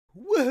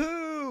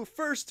Woohoo!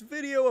 First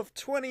video of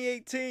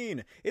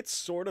 2018! It's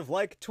sort of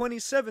like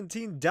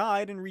 2017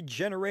 died and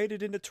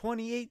regenerated into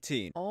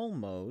 2018.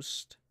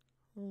 Almost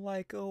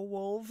like a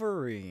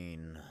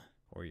Wolverine.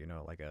 Or, you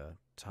know, like a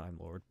Time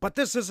Lord. But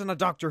this isn't a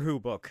Doctor Who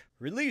book.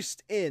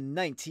 Released in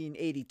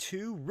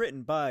 1982,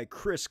 written by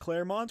Chris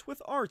Claremont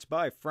with art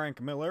by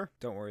Frank Miller.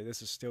 Don't worry,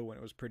 this is still when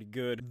it was pretty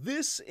good.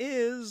 This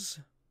is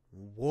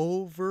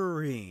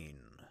Wolverine.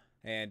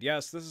 And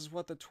yes, this is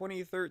what the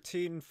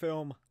 2013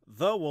 film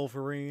The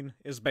Wolverine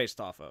is based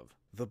off of.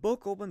 The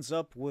book opens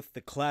up with the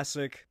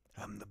classic,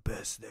 "I'm the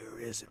best there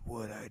is at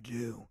what I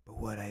do, but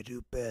what I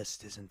do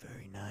best isn't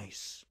very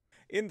nice."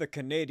 In the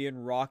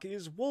Canadian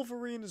Rockies,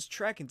 Wolverine is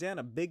tracking down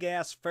a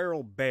big-ass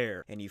feral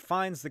bear, and he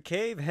finds the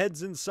cave,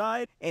 heads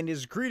inside, and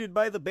is greeted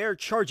by the bear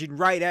charging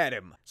right at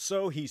him.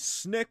 So he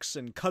snicks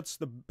and cuts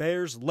the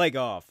bear's leg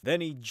off.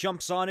 Then he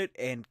jumps on it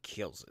and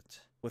kills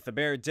it. With the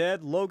bear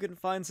dead, Logan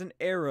finds an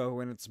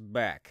arrow in its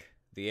back.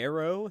 The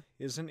arrow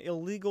is an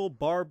illegal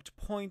barbed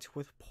point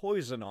with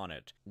poison on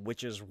it,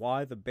 which is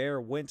why the bear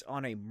went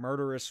on a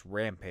murderous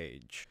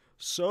rampage.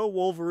 So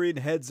Wolverine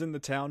heads into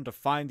town to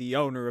find the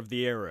owner of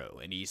the arrow,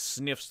 and he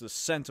sniffs the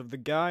scent of the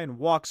guy and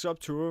walks up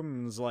to him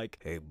and is like,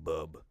 "Hey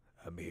bub,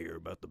 I'm here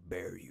about the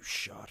bear you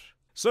shot."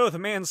 So the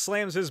man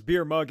slams his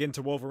beer mug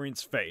into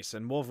Wolverine's face,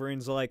 and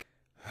Wolverine's like,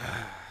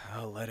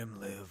 "I'll let him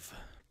live."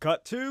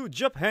 Cut to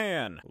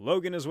Japan.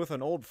 Logan is with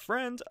an old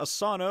friend,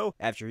 Asano,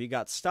 after he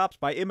got stopped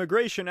by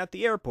immigration at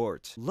the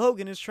airport.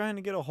 Logan is trying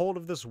to get a hold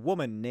of this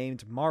woman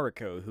named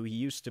Mariko, who he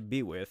used to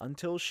be with,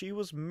 until she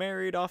was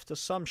married off to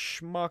some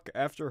schmuck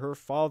after her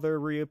father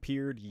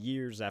reappeared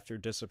years after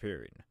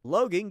disappearing.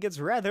 Logan gets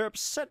rather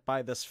upset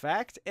by this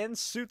fact and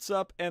suits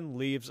up and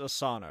leaves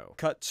Asano.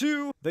 Cut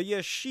to the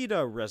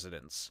Yoshida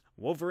residence.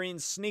 Wolverine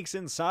sneaks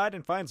inside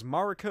and finds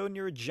Mariko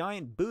near a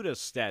giant Buddha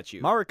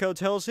statue. Mariko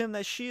tells him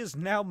that she is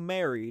now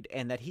married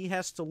and that he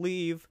has to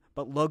leave,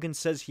 but Logan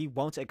says he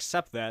won't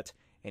accept that,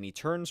 and he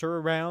turns her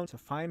around to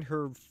find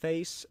her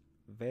face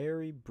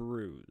very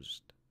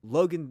bruised.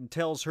 Logan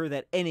tells her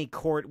that any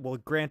court will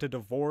grant a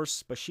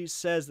divorce, but she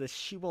says that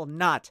she will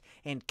not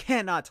and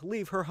cannot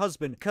leave her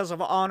husband because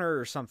of honor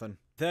or something.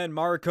 Then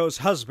Mariko's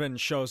husband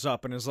shows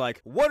up and is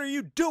like, "What are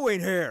you doing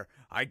here?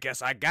 I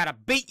guess I gotta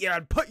beat you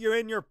and put you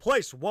in your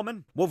place,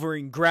 woman."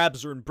 Wolverine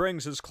grabs her and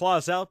brings his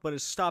claws out, but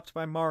is stopped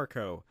by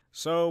Mariko.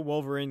 So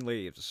Wolverine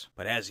leaves.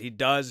 But as he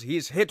does,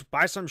 he's hit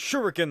by some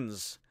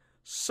shurikens.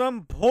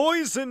 Some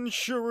poison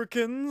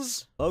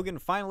shurikens! Logan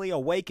finally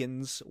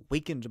awakens,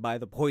 weakened by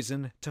the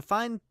poison, to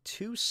find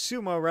two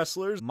sumo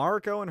wrestlers,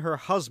 Mariko and her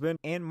husband,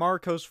 and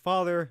Mariko's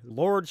father,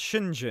 Lord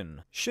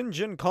Shinjin.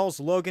 Shinjin calls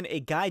Logan a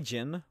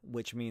gaijin,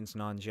 which means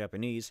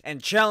non-Japanese,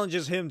 and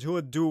challenges him to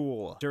a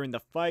duel. During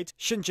the fight,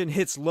 Shinjin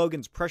hits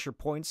Logan's pressure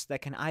points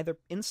that can either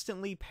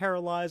instantly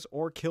paralyze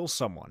or kill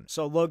someone.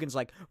 So Logan's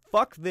like,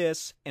 "Fuck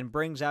this," and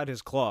brings out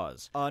his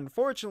claws.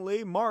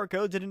 Unfortunately,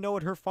 Mariko didn't know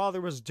what her father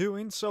was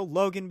doing, so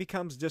Logan becomes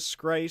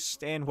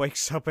disgraced and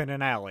wakes up in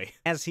an alley.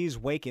 As he's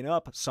waking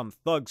up, some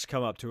thugs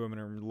come up to him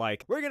and are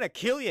like, "We're gonna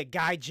kill you,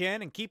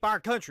 gaijin, and keep our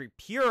country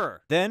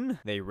pure." Then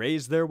they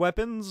raise their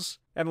weapons,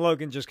 and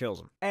Logan just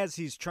kills him. As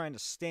he's trying to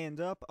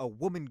stand up, a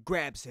woman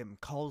grabs him,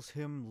 calls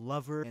him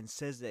lover, and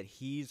says that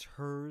he's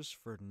hers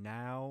for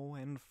now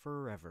and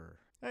forever.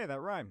 Hey, that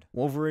rhymed.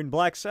 Wolverine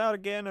blacks out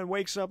again and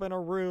wakes up in a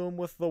room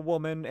with the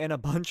woman and a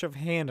bunch of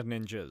hand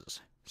ninjas.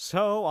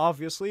 So,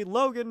 obviously,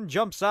 Logan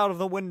jumps out of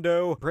the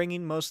window,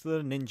 bringing most of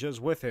the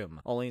ninjas with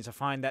him, only to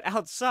find that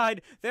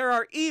outside, there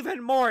are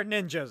even more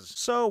ninjas!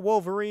 So,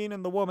 Wolverine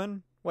and the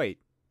woman...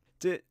 Wait,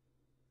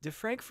 did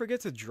Frank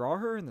forget to draw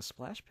her in the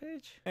splash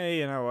page? Hey,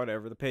 you know,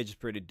 whatever, the page is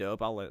pretty dope,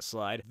 I'll let it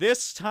slide.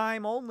 This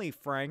time only,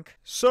 Frank.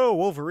 So,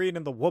 Wolverine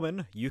and the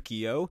woman,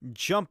 Yukio,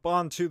 jump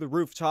onto the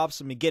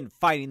rooftops and begin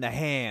fighting the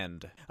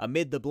Hand.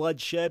 Amid the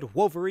bloodshed,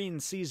 Wolverine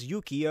sees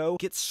Yukio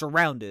get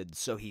surrounded,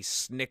 so he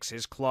snicks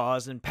his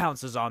claws and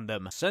pounces on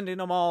them, sending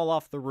them all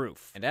off the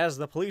roof. And as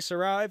the police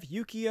arrive,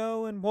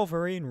 Yukio and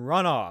Wolverine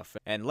run off,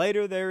 and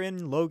later they're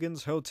in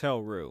Logan's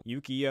hotel room.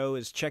 Yukio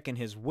is checking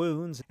his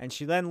wounds, and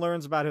she then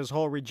learns about his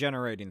whole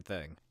regenerating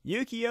thing.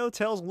 Yukio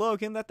tells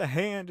Logan that the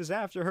Hand is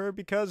after her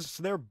because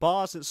their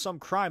boss is some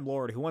crime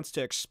lord who wants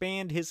to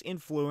expand his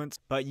influence,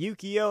 but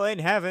Yukio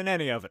ain't having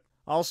any of it.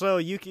 Also,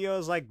 Yukio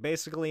is like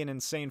basically an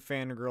insane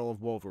fangirl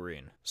of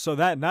Wolverine. So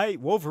that night,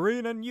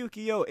 Wolverine and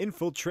Yukio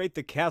infiltrate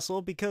the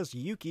castle because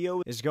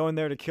Yukio is going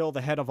there to kill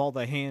the head of all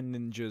the Hand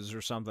ninjas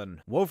or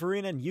something.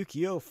 Wolverine and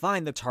Yukio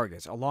find the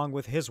target along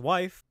with his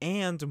wife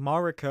and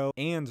Mariko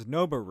and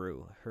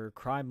Noboru, her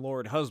crime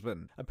lord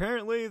husband.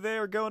 Apparently, they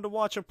are going to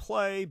watch a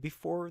play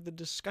before the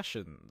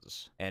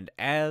discussions. And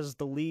as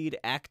the lead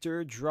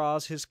actor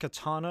draws his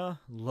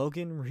katana,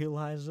 Logan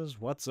realizes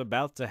what's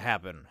about to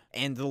happen.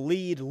 And the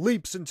lead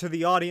leaps into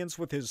the audience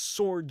with his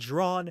sword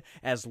drawn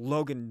as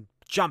Logan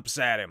jumps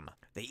at him.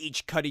 They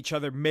each cut each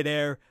other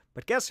midair,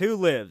 But guess who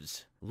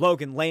lives?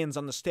 Logan lands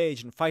on the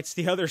stage and fights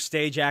the other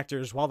stage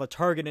actors while the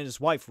target and his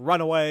wife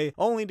run away,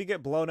 only to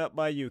get blown up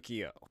by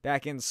Yukio.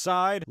 Back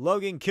inside,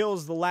 Logan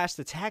kills the last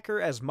attacker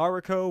as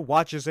Mariko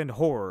watches in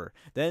horror.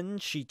 Then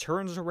she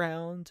turns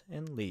around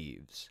and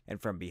leaves.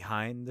 And from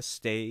behind the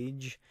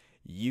stage,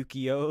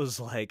 Yukio's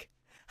like,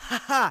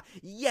 "Haha,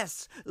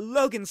 yes,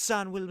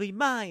 Logan-san will be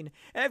mine.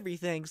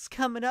 Everything's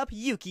coming up,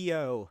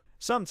 Yukio."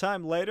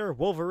 Sometime later,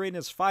 Wolverine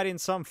is fighting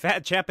some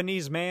fat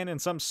Japanese man in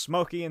some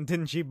smoky and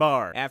dingy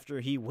bar.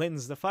 After he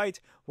wins the fight,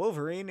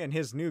 Wolverine and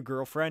his new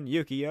girlfriend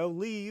Yukio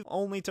leave,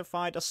 only to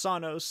find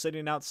Asano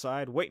sitting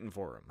outside waiting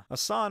for him.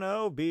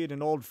 Asano, being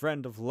an old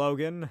friend of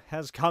Logan,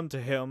 has come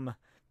to him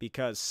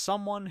because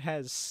someone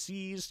has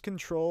seized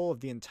control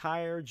of the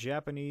entire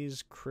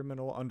Japanese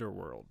criminal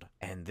underworld.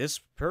 And this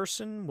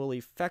person will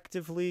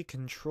effectively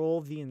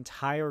control the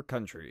entire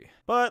country.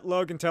 But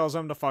Logan tells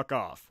him to fuck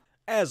off.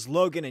 As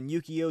Logan and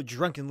Yukio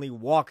drunkenly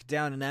walk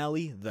down an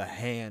alley, the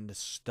hand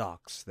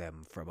stalks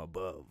them from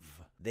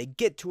above. They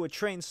get to a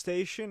train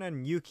station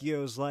and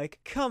Yukio's like,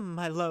 "Come,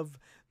 my love,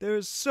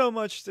 there's so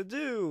much to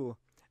do."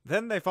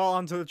 Then they fall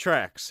onto the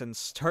tracks and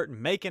start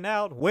making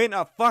out when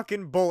a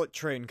fucking bullet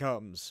train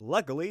comes.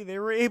 Luckily, they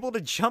were able to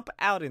jump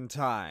out in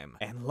time.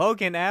 And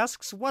Logan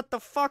asks what the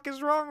fuck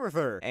is wrong with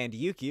her. And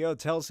Yukio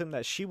tells him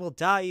that she will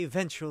die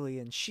eventually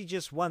and she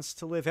just wants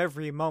to live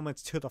every moment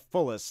to the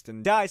fullest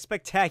and die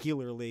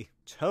spectacularly.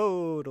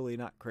 Totally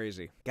not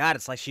crazy. God,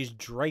 it's like she's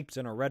draped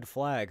in a red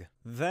flag.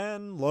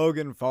 Then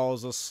Logan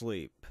falls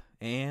asleep.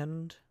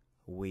 And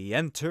we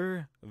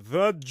enter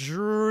the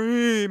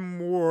dream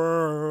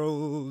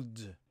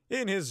world.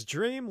 In his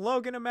dream,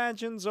 Logan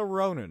imagines a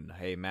Ronin,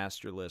 a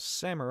masterless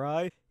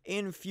samurai,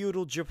 in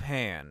feudal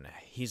Japan.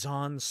 He's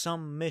on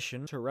some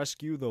mission to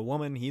rescue the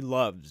woman he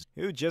loves,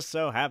 who just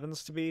so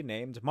happens to be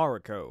named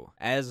Mariko.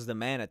 As the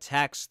man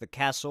attacks the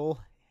castle,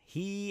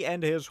 he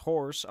and his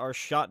horse are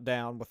shot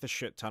down with a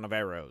shit ton of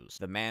arrows.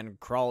 The man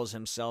crawls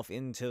himself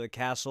into the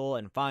castle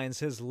and finds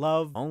his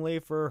love, only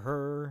for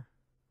her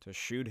to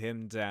shoot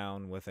him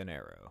down with an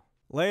arrow.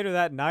 Later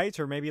that night,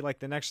 or maybe like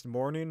the next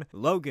morning,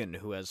 Logan,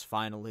 who has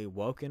finally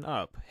woken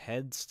up,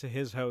 heads to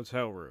his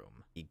hotel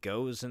room. He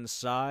goes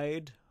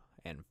inside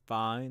and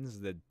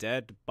finds the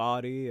dead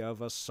body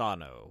of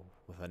Asano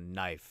with a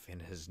knife in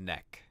his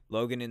neck.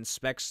 Logan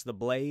inspects the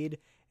blade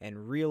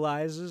and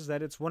realizes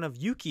that it's one of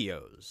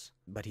Yukio's.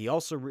 But he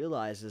also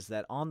realizes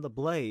that on the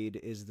blade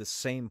is the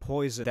same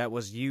poison that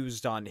was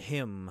used on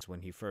him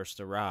when he first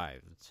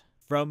arrived.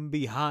 From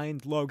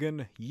behind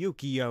Logan,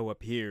 Yukio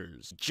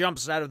appears,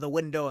 jumps out of the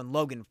window, and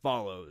Logan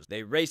follows.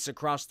 They race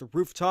across the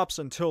rooftops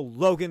until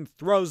Logan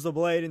throws the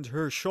blade into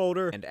her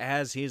shoulder, and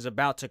as he's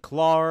about to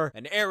claw her,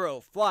 an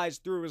arrow flies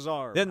through his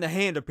arm. Then the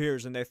hand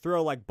appears and they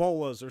throw like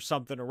bolas or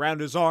something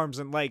around his arms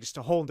and legs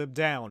to hold him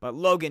down. But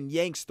Logan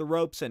yanks the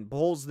ropes and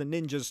pulls the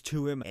ninjas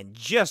to him and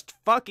just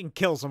fucking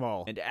kills them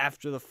all. And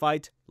after the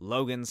fight,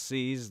 Logan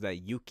sees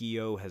that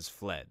Yukio has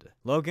fled.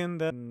 Logan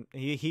then,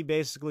 he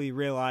basically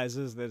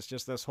realizes that it's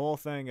just this whole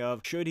thing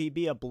of, should he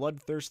be a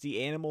bloodthirsty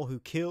animal who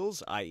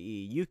kills,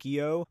 i.e.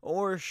 Yukio,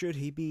 or should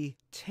he be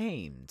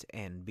tamed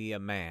and be a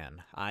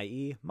man,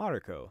 i.e.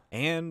 Mariko?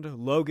 And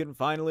Logan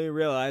finally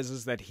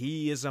realizes that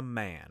he is a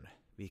man,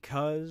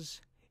 because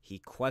he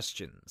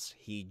questions,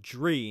 he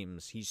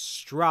dreams, he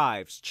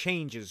strives,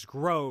 changes,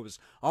 grows,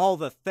 all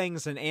the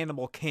things an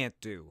animal can't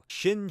do.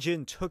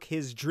 Shinjin took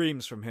his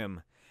dreams from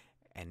him,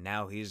 and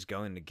now he's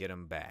going to get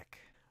him back.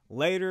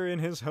 Later in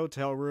his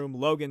hotel room,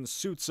 Logan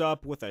suits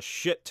up with a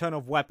shit ton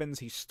of weapons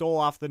he stole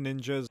off the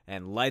ninjas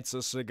and lights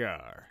a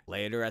cigar.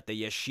 Later at the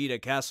Yoshida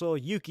castle,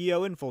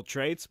 Yukio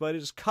infiltrates but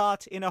is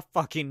caught in a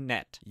fucking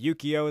net.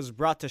 Yukio is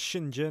brought to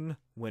Shinjin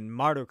when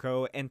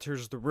Mariko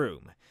enters the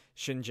room.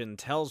 Shinjin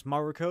tells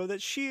Mariko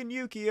that she and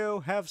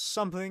Yukio have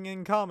something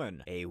in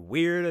common, a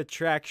weird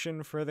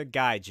attraction for the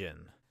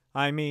gaijin.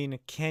 I mean,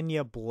 can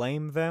you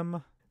blame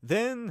them?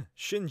 Then,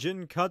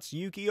 Shinjin cuts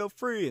Yukio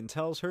free and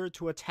tells her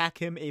to attack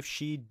him if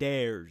she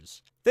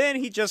dares. Then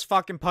he just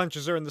fucking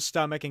punches her in the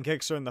stomach and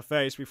kicks her in the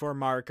face before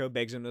Mariko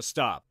begs him to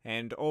stop.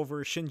 And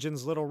over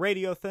Shinjin's little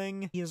radio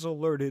thing, he is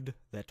alerted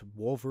that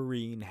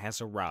Wolverine has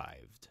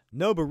arrived.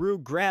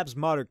 Noboru grabs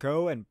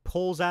Mariko and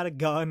pulls out a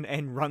gun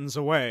and runs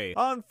away.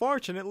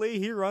 Unfortunately,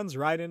 he runs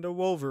right into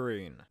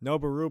Wolverine.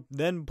 Noboru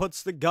then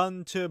puts the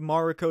gun to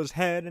Mariko's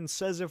head and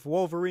says if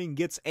Wolverine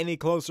gets any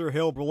closer,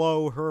 he'll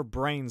blow her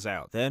brains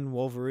out. Then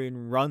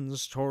Wolverine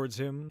runs towards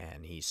him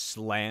and he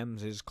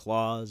slams his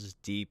claws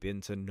deep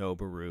into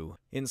Noboru.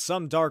 In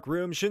some dark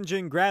room,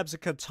 Shinjin grabs a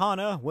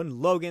katana when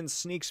Logan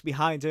sneaks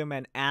behind him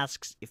and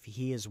asks if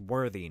he is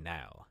worthy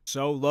now.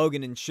 So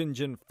Logan and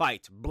Shinjin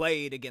fight,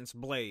 blade against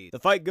blade. The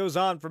fight goes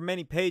on for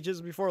many pages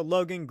before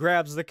Logan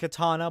grabs the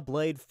katana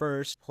blade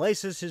first,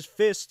 places his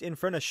fist in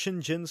front of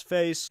Shinjin's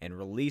face, and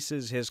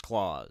releases his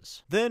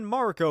claws. Then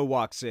Mariko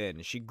walks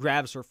in. She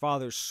grabs her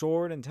father's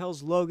sword and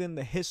tells Logan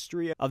the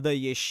history of the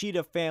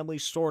Yoshida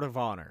family's sword of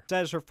honor.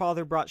 Says her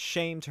father brought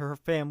shame to her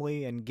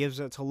family and gives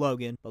it to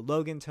Logan, but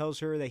Logan tells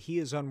her that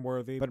he is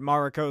unworthy, but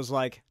Mariko's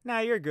like, nah,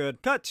 you're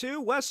good. Cut to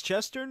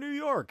Westchester, New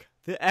York.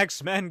 The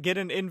X-Men get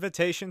an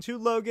invitation to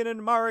Logan and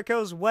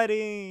Mariko's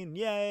wedding!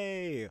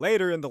 Yay!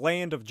 Later in the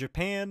land of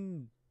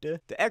Japan, the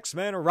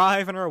X-Men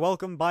arrive and are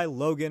welcomed by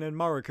Logan and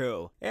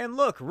Mariko. And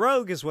look,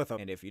 Rogue is with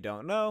them. And if you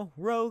don't know,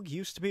 Rogue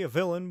used to be a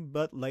villain,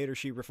 but later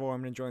she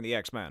reformed and joined the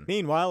X-Men.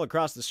 Meanwhile,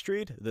 across the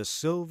street, the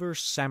Silver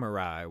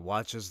Samurai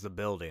watches the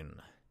building.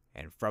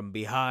 And from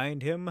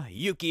behind him,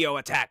 Yukio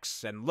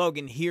attacks, and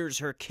Logan hears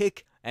her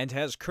kick and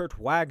has Kurt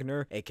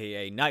Wagner,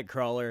 aka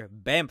Nightcrawler,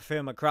 bamf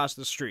him across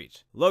the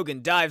street.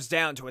 Logan dives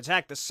down to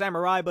attack the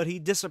samurai, but he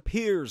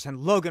disappears, and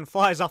Logan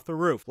flies off the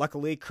roof.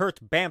 Luckily, Kurt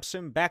bamfs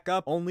him back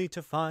up, only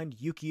to find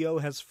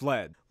Yukio has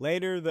fled.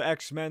 Later, the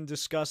X-Men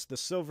discuss the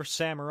Silver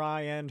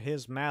Samurai and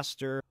his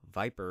master,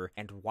 Viper,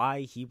 and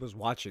why he was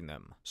watching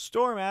them.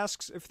 Storm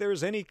asks if there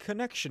is any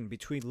connection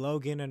between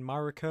Logan and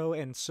Mariko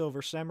and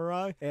Silver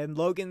Samurai, and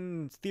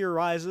Logan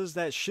theorizes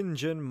that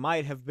Shinjin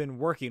might have been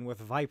working with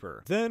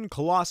Viper. Then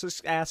Colossus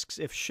asks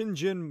if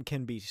Shinjin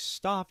can be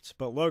stopped,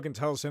 but Logan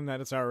tells him that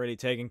it's already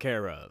taken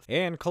care of.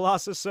 And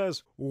Colossus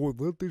says, "Oh,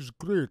 that is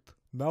great.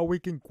 Now we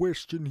can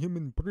question him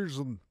in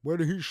prison, where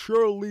he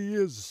surely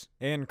is."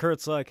 And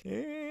Kurt's like,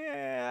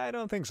 I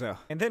don't think so.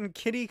 And then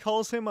Kitty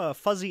calls him a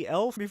fuzzy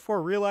elf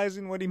before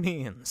realizing what he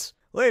means.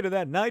 Later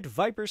that night,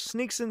 Viper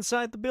sneaks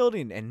inside the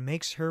building and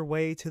makes her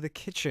way to the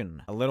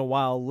kitchen. A little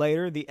while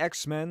later, the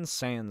X-Men,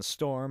 sans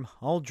Storm,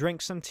 all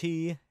drink some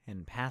tea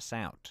and pass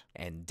out.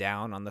 And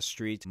down on the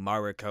street,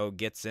 Mariko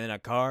gets in a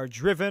car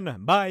driven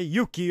by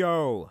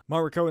Yukio.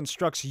 Mariko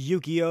instructs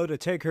Yukio to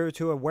take her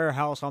to a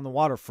warehouse on the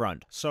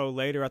waterfront. So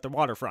later at the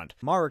waterfront,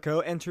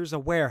 Mariko enters a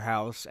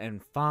warehouse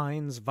and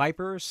finds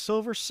Viper,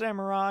 Silver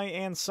Samurai,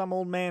 and some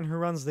old man who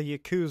runs the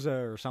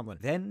Yakuza or something.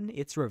 Then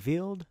it's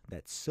revealed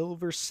that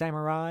Silver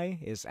Samurai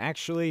is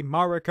actually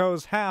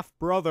Mariko's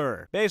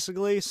half-brother.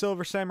 Basically,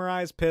 Silver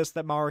Samurai is pissed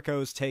that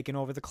Mariko's taken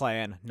over the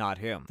clan, not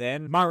him.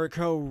 Then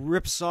Mariko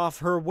rips off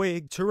her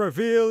wig to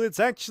reveal it's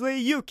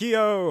actually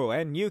Yukio,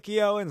 and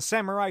Yukio and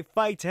Samurai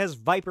fight as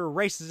Viper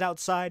races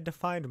outside to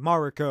find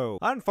Mariko.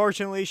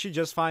 Unfortunately, she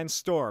just finds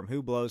Storm,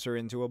 who blows her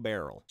into a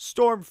barrel.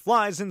 Storm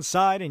flies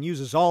inside and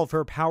uses all of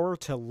her power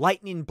to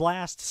lightning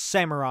blast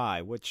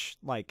Samurai, which,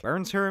 like,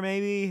 burns her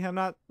maybe? I'm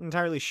not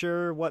entirely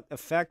sure what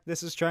effect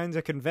this is trying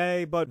to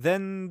convey, but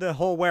then the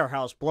whole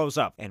warehouse blows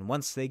up, and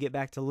once they get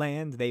back to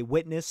land, they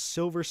witness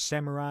Silver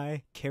Samurai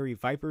carry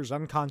Viper's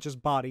unconscious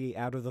body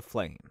out of the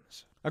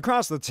flames.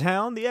 Across the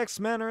town, the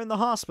X-Men are in the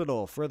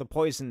hospital for the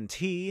poison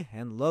tea,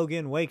 and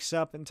Logan wakes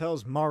up and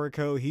tells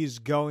Mariko he's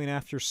going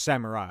after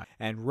Samurai,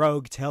 and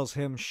Rogue tells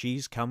him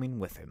she's coming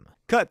with him.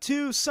 Cut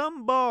to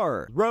some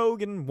bar.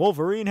 Rogue and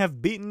Wolverine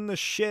have beaten the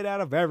shit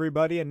out of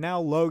everybody, and now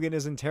Logan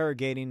is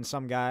interrogating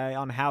some guy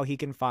on how he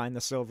can find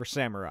the Silver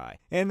Samurai.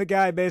 And the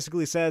guy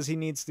basically says he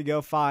needs to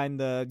go find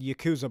the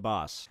Yakuza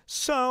boss.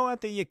 So,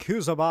 at the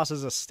Yakuza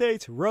boss's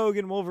estate, Rogue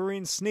and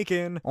Wolverine sneak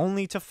in,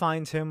 only to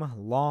find him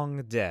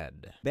long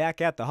dead. Back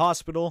at the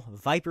hospital,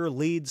 Viper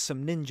leads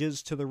some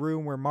ninjas to the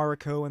room where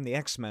Mariko and the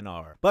X-Men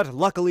are. But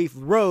luckily,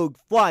 Rogue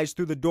flies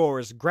through the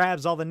doors,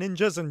 grabs all the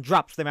ninjas, and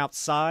drops them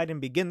outside and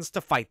begins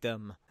to fight them.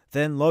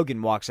 Then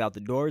Logan walks out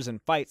the doors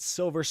and fights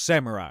Silver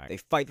Samurai. They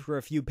fight for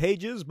a few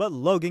pages, but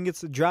Logan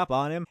gets the drop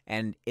on him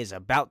and is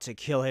about to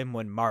kill him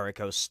when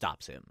Mariko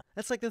stops him.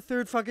 That's like the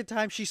third fucking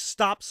time she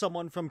stops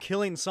someone from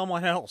killing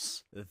someone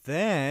else.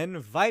 Then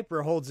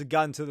Viper holds a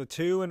gun to the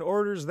two and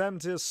orders them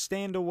to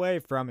stand away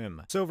from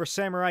him. Silver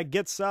Samurai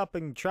gets up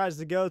and tries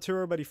to go to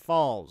her, but he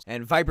falls.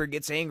 And Viper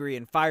gets angry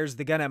and fires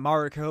the gun at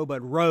Mariko,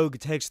 but Rogue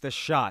takes the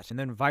shot. And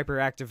then Viper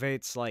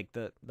activates like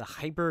the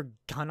hyper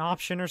gun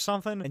option or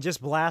something and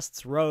just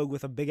blasts Rogue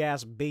with a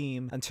big-ass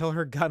beam until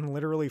her gun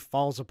literally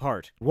falls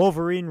apart.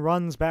 Wolverine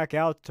runs back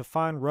out to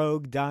find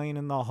Rogue dying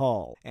in the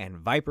hall, and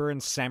Viper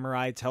and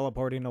Samurai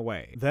teleporting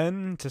away.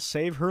 Then, to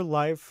save her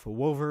life,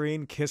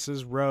 Wolverine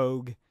kisses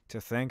Rogue to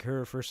thank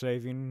her for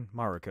saving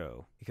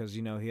Mariko. Because,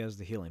 you know, he has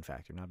the healing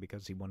factor, not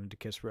because he wanted to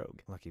kiss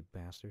Rogue. Lucky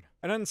bastard.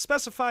 An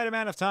unspecified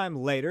amount of time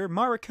later,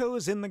 Mariko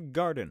is in the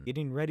garden,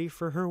 getting ready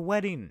for her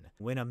wedding,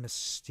 when a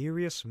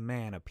mysterious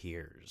man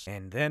appears.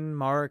 And then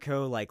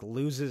Mariko, like,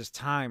 loses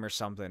time or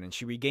something, and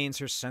she regains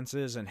her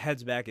senses and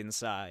heads back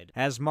inside.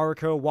 As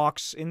Mariko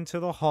walks into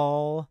the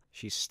hall,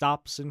 she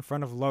stops in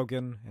front of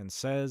Logan and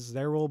says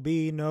there will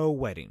be no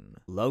wedding.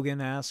 Logan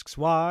asks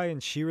why,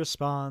 and she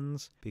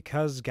responds,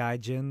 "Because,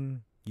 Gaijin,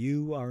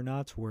 you are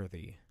not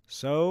worthy."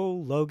 So,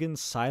 Logan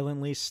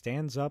silently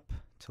stands up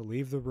to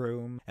leave the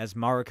room as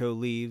Mariko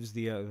leaves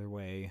the other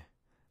way,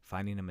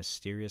 finding a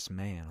mysterious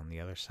man on the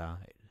other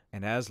side.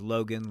 And as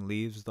Logan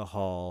leaves the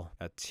hall,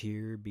 a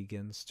tear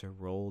begins to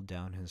roll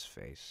down his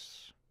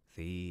face.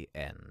 The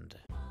end.